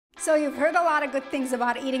So you've heard a lot of good things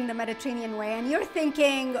about eating the Mediterranean way, and you're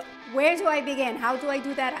thinking, where do I begin? How do I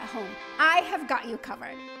do that at home? I have got you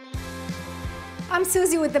covered. I'm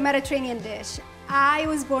Susie with The Mediterranean Dish. I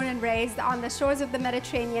was born and raised on the shores of the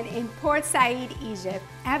Mediterranean in Port Said, Egypt.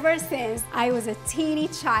 Ever since I was a teeny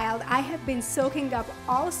child, I have been soaking up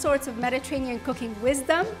all sorts of Mediterranean cooking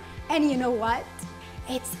wisdom, and you know what?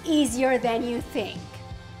 It's easier than you think.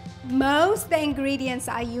 Most of the ingredients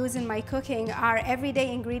I use in my cooking are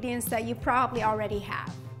everyday ingredients that you probably already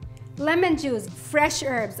have. Lemon juice, fresh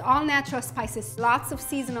herbs, all natural spices, lots of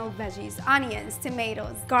seasonal veggies, onions,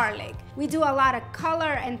 tomatoes, garlic. We do a lot of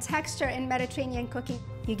color and texture in Mediterranean cooking.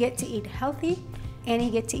 You get to eat healthy and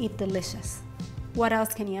you get to eat delicious. What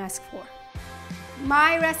else can you ask for?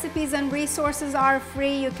 My recipes and resources are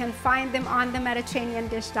free. You can find them on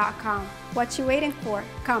themediterraneandish.com. What you waiting for?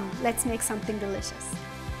 Come, let's make something delicious.